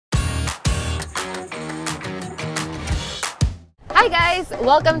Hi guys,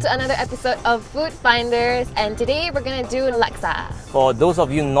 welcome to another episode of Food Finders, and today we're gonna do laksa. For those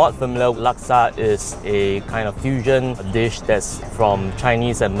of you not familiar, laksa is a kind of fusion dish that's from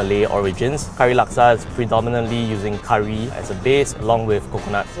Chinese and Malay origins. Curry laksa is predominantly using curry as a base along with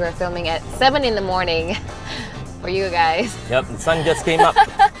coconut. We're filming at 7 in the morning for you guys. Yep, the sun just came up.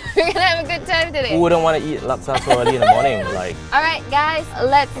 We're gonna have a good time today. Who wouldn't want to eat laksa so early in the morning? Alright guys,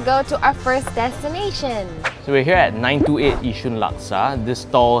 let's go to our first destination. So we're here at 928 Yishun Laksa. This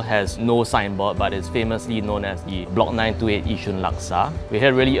stall has no signboard, but it's famously known as the Block 928 Yishun Laksa. We're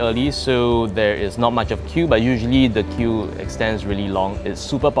here really early, so there is not much of queue, but usually the queue extends really long. It's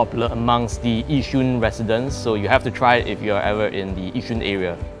super popular amongst the Yishun residents, so you have to try it if you're ever in the Yishun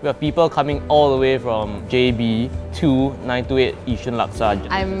area. We have people coming all the way from JB to 928 Yishun Laksa.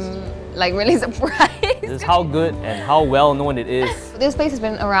 I'm really surprised. This is how good and how well known it is. This place has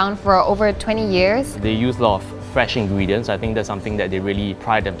been around for over 20 years. They use a lot of fresh ingredients. I think that's something that they really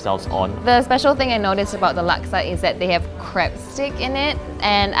pride themselves on. The special thing I noticed about the laksa is that they have crab stick in it,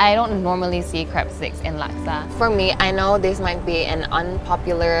 and I don't normally see crab sticks in laksa. For me, I know this might be an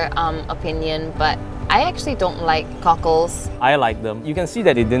unpopular opinion, but I actually don't like cockles. I like them. You can see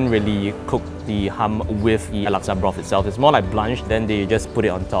that they didn't really cook the hum with the laksa broth itself. It's more like blanched, then they just put it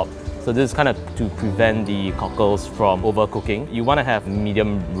on top. So this is kind of to prevent the cockles from overcooking. You want to have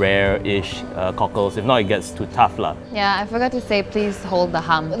medium rare-ish cockles, if not it gets too tough lah. Yeah, I forgot to say please hold the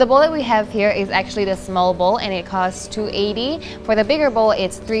hum. The bowl that we have here is actually the small bowl and it costs $2.80. For the bigger bowl,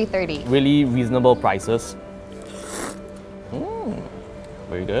 it's $3.30. Really reasonable prices.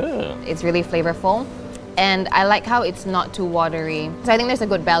 Very good. It's really flavorful. And I like how it's not too watery. So I think there's a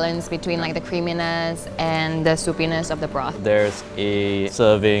good balance between like the creaminess and the soupiness of the broth. There's a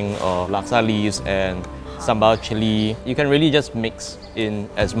serving of laksa leaves and sambal chili. You can really just mix in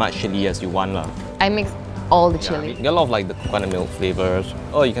as much chili as you want lah. I mix all the chili. You get a lot of like the coconut milk flavors.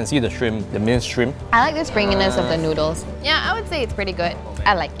 Oh, you can see the shrimp, the minced shrimp. I like the springiness of the noodles. Yeah, I would say it's pretty good.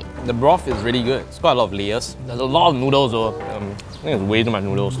 I like it. The broth is really good. It's quite a lot of layers. There's a lot of noodles though. I think it's way too much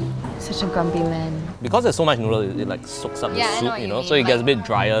noodles. Such a grumpy man. Because there's so much noodles, it like soaks up the soup, you know, so it gets a bit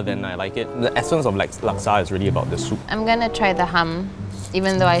drier than I like it. The essence of laksa is really about the soup. I'm gonna try the hum,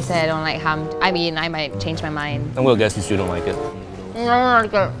 even though I said I don't like hum. I mean, I might change my mind. I'm gonna guess you still don't like it. I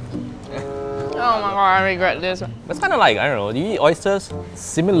don't like it. Oh my god, I regret this. It's kind of like, I don't know, do you eat oysters?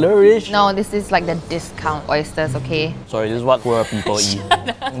 Similar-ish? No, this is like the discount oysters, okay? Sorry, this is what poor people eat.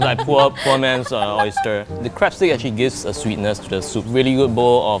 It's like poor man's oyster. The crab stick actually gives a sweetness to the soup. Really good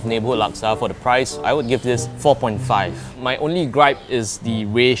bowl of neighborhood laksa. For the price, I would give this 4.5. My only gripe is the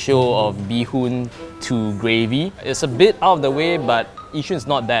ratio of bihun to gravy. It's a bit out of the way, but Yishun's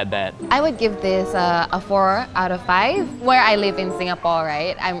not that bad. I would give this a 4 out of 5. Where I live in Singapore,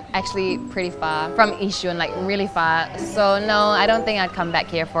 right? I'm actually pretty far from Yishun, like really far. So no, I don't think I'd come back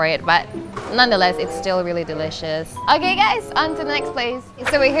here for it, but nonetheless, it's still really delicious. Okay guys, on to the next place.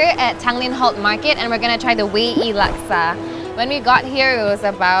 So we're here at Tanglin Halt Market and we're gonna try the Wei Yi Laksa. When we got here, it was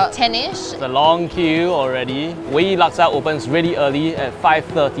about 10-ish. It's a long queue already. Wei Yi Laksa opens really early at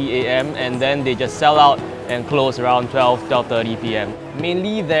 5:30 a.m. and then they just sell out and close around 12:30 p.m.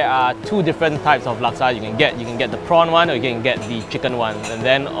 Mainly there are two different types of laksa you can get. You can get the prawn one or you can get the chicken one. And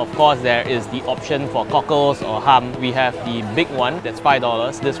then of course there is the option for cockles or hum. We have the big one, that's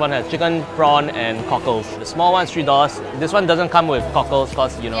 $5. This one has chicken, prawn and cockles. The small one's $3. This one doesn't come with cockles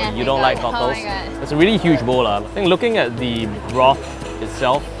because you know you don't like cockles. Oh, it's a really huge bowl. I think looking at the broth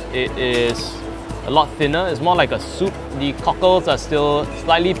itself, it is a lot thinner. It's more like a soup. The cockles are still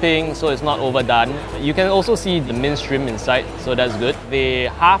slightly pink, so it's not overdone. You can also see the minced shrimp inside, so that's good. They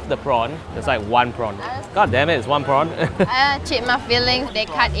half the prawn. It's like one prawn. God damn it, it's one prawn. Cheat my feelings. They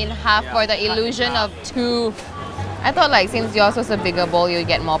cut in half for the illusion of two. I thought like since yours was a bigger bowl, you'd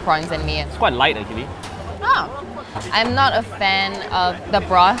get more prawns than me. It's quite light actually. Oh. I'm not a fan of the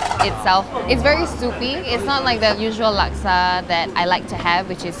broth itself. It's very soupy. It's not like the usual laksa that I like to have,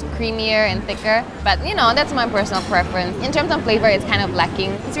 which is creamier and thicker. But you know, that's my personal preference. In terms of flavor, it's kind of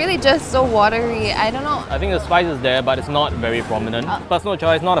lacking. It's really just so watery. I don't know. I think the spice is there, but it's not very prominent. Personal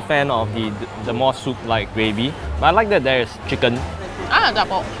choice, not a fan of the more soup-like gravy. But I like that there is chicken.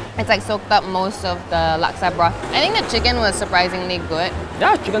 Double. It's like soaked up most of the laksa broth. I think the chicken was surprisingly good.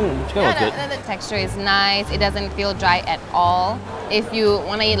 Yeah, chicken was good. The texture is nice. It doesn't feel dry at all. If you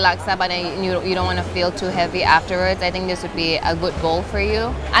want to eat laksa but then you don't want to feel too heavy afterwards, I think this would be a good bowl for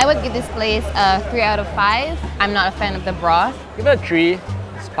you. I would give this place a 3 out of 5. I'm not a fan of the broth. Give it a 3.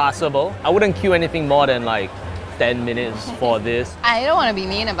 It's passable. I wouldn't queue anything more than like 10 minutes for this. I don't want to be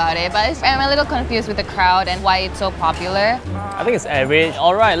mean about it, but I'm a little confused with the crowd and why it's so popular. I think it's average.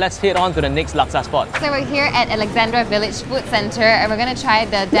 Alright, let's head on to the next laksa spot. So we're here at Alexandra Village Food Center and we're going to try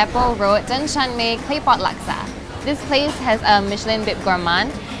the Depot Road Zhengshan Mei Claypot Laksa. This place has a Michelin Bib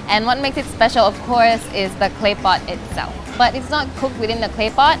Gourmand, and what makes it special, of course, is the clay pot itself. But it's not cooked within the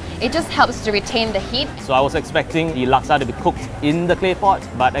clay pot, it just helps to retain the heat. So I was expecting the laksa to be cooked in the clay pot,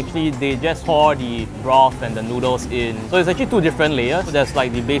 but actually they just pour the broth and the noodles in. So it's actually two different layers. There's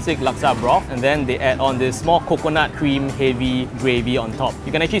like the basic laksa broth, and then they add on this small coconut cream heavy gravy on top.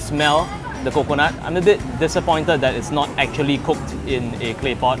 You can actually smell the coconut. I'm a bit disappointed that it's not actually cooked in a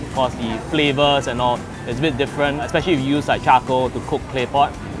clay pot because the flavors and all is a bit different, especially if you use like charcoal to cook clay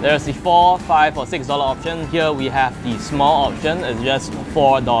pot. There's the $4, $5 or $6 option. Here we have the small option, it's just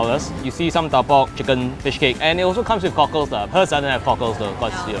 $4. You see some tapok, chicken, fish cake, and it also comes with cockles. Hers doesn't have cockles though,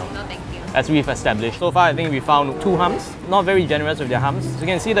 because No, thank you. as we've established. So far I think we found 2 hams, not very generous with their hams. So you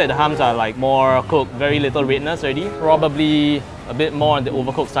can see that the hams are like more cooked, very little redness already. Probably a bit more on the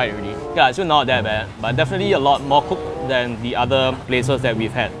overcooked side already. Yeah, it's still not that bad, but definitely a lot more cooked than the other places that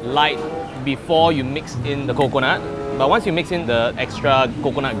we've had. Light before you mix in the coconut, but once you mix in the extra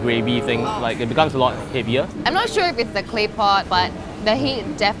coconut gravy thing, like it becomes a lot heavier. I'm not sure if it's the clay pot, but the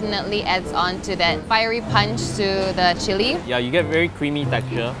heat definitely adds on to that fiery punch to the chili. Yeah, you get very creamy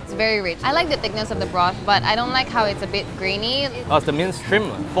texture. It's very rich. I like the thickness of the broth, but I don't like how it's a bit grainy. Oh, it's the minced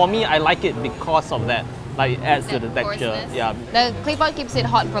shrimp. For me, I like it because of that. Like it adds to the texture. Coarseness. Yeah. The clay pot keeps it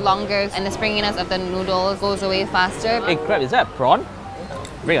hot for longer, and the springiness of the noodles goes away faster. Hey crab, is that a prawn?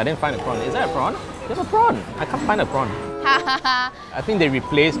 Rick, I didn't find a prawn. Is that a prawn? There's a prawn. I can't find a prawn. I think they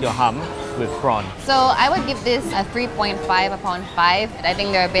replaced your hum with prawn. So I would give this a 3.5 upon 5. I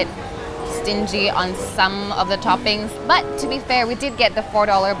think they're a bit stingy on some of the toppings, but to be fair, we did get the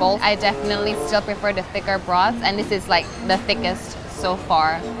 $4 bowl. I definitely still prefer the thicker broth, and this is like the thickest so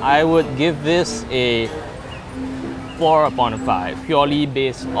far. I would give this a 4 upon 5, purely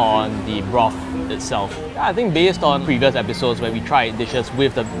based on the broth itself. Yeah, I think based on previous episodes where we tried dishes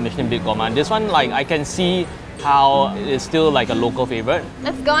with the Michelin Bib Gourmand, this one, like, I can see how it's still like a local favorite.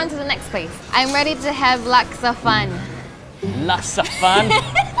 Let's go on to the next place. I'm ready to have laksa fun. Laksa fun.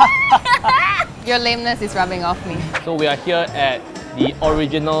 Your lameness is rubbing off me. So we are here at the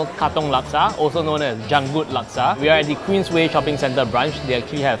original Katong Laksa, also known as Janggut Laksa. We are at the Queensway Shopping Centre branch. They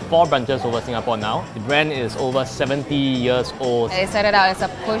actually have 4 branches over Singapore now. The brand is over 70 years old. It started out as a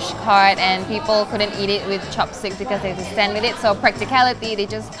push cart and people couldn't eat it with chopsticks because they had to stand with it. So practicality, they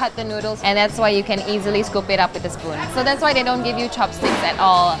just cut the noodles, and that's why you can easily scoop it up with a spoon. So that's why they don't give you chopsticks at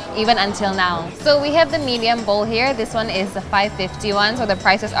all, even until now. So we have the medium bowl here. This one is the 550 one. So the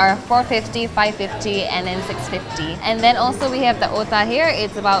prices are 450, 550, and then 650. And then also we have the ota here.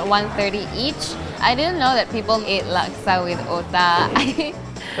 It's about 130 each. I didn't know that people ate laksa with ota.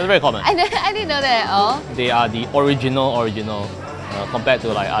 It's very common. I didn't know that at all. They are the original compared to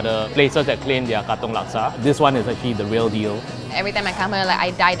like other places that claim they are Katong Laksa. This one is actually the real deal. Every time I come here, like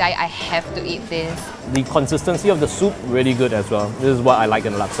I die, I have to eat this. The consistency of the soup, really good as well. This is what I like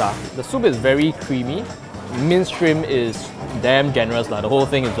in laksa. The soup is very creamy. Minced shrimp is damn generous. The whole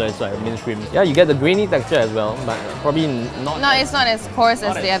thing is just like minced shrimp. Yeah, you get the grainy texture as well, but probably not. No, it's not as coarse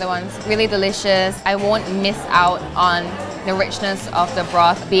as the other ones. Really delicious. I won't miss out on the richness of the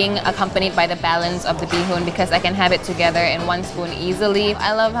broth being accompanied by the balance of the bihun because I can have it together in one spoon easily.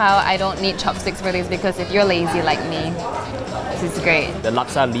 I love how I don't need chopsticks for this because if you're lazy like me, this is great. The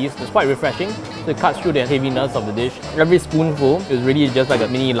laksa leaves is quite refreshing. So it cuts through the heaviness of the dish. Every spoonful is really just like a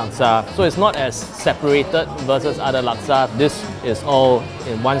mini laksa. So it's not as separated versus other laksa. This is all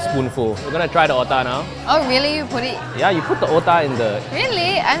in one spoonful. We're gonna try the ota now. Oh really? You put it? Yeah, you put the ota in the...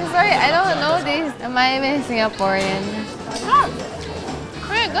 Really? I'm sorry, I don't know this. Am I even Singaporean?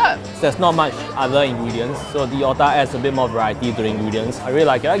 Pretty good. There's not much other ingredients, so the ota adds a bit more variety to the ingredients. I really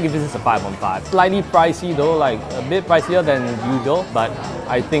like it. I give this a 5 on 5. Slightly pricey though, like a bit pricier than usual, but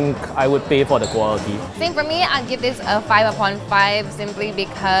I think I would pay for the quality. Same for me, I'd give this a 5 upon 5 simply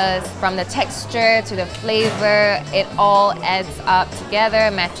because from the texture to the flavor, it all adds up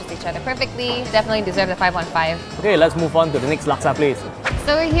together, matches each other perfectly. Definitely deserve the 5 on 5. Okay, let's move on to the next laksa place.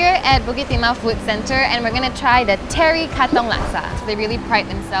 So we're here at Bukit Timah Food Center and we're gonna try the Terry Katong Laksa. They really pride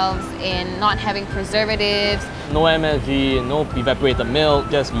themselves in not having preservatives. No MSG, no evaporated milk,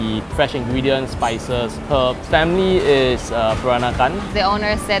 just the fresh ingredients, spices, herbs. Family is Peranakan. The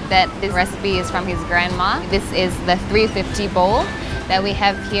owner said that this recipe is from his grandma. This is the 350 bowl that we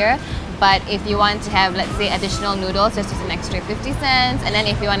have here. But if you want to have, let's say, additional noodles, it's just an extra 50 cents. And then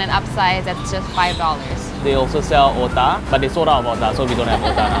if you want an upsize, that's just $5. They also sell ota, but they sold out of ota, so we don't have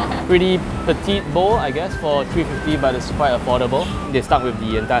ota now. Pretty petite bowl, I guess, for $3.50, but it's quite affordable. They stuck with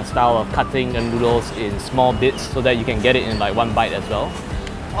the entire style of cutting the noodles in small bits so that you can get it in like one bite as well.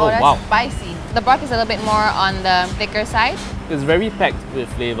 Oh, that's spicy. The broth is a little bit more on the thicker side. It's very packed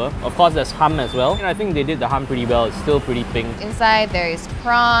with flavor. Of course, there's ham as well. And I think they did the ham pretty well. It's still pretty pink. Inside, there is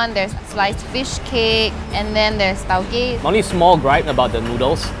prawn, there's sliced fish cake, and then there's tauge. Only small gripe about the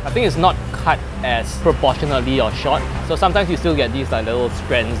noodles. I think it's not cut as proportionally or short. So sometimes you still get these like little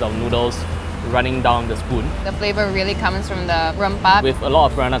strands of noodles running down the spoon. The flavor really comes from the rempah. With a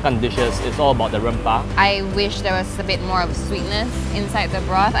lot of Peranakan dishes, it's all about the rempah. I wish there was a bit more of sweetness inside the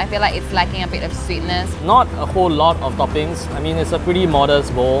broth. I feel like it's lacking a bit of sweetness. Not a whole lot of toppings. I mean, it's a pretty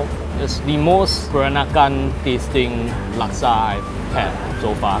modest bowl. It's the most Peranakan tasting laksa I've had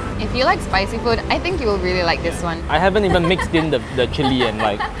so far. If you like spicy food, I think you will really like this one. I haven't even mixed in the chili and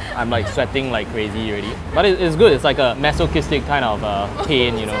like I'm like sweating like crazy already. But it's good. It's like a masochistic kind of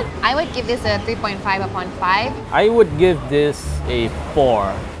pain, you know. I would give this a 3.5 upon 5. I would give this a 4.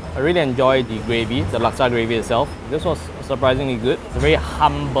 I really enjoyed the gravy, the laksa gravy itself. This was surprisingly good. It's a very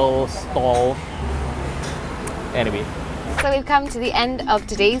humble stall. Anyway. So we've come to the end of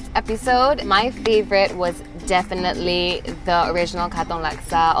today's episode. My favorite was definitely the original Katong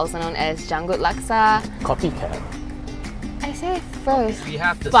Laksa, also known as Janggut Laksa. Copycat. I said it first. We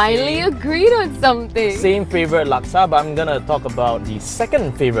have the finally agreed on something. Same favorite laksa, but I'm gonna talk about the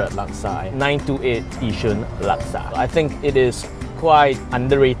second favorite laksa, 928 Yishun Laksa. I think it is quite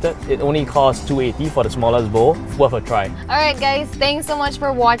underrated. It only costs $2.80 for the smallest bowl. Worth a try. Alright guys, thanks so much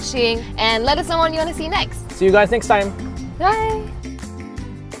for watching and let us know what you want to see next. See you guys next time. Bye!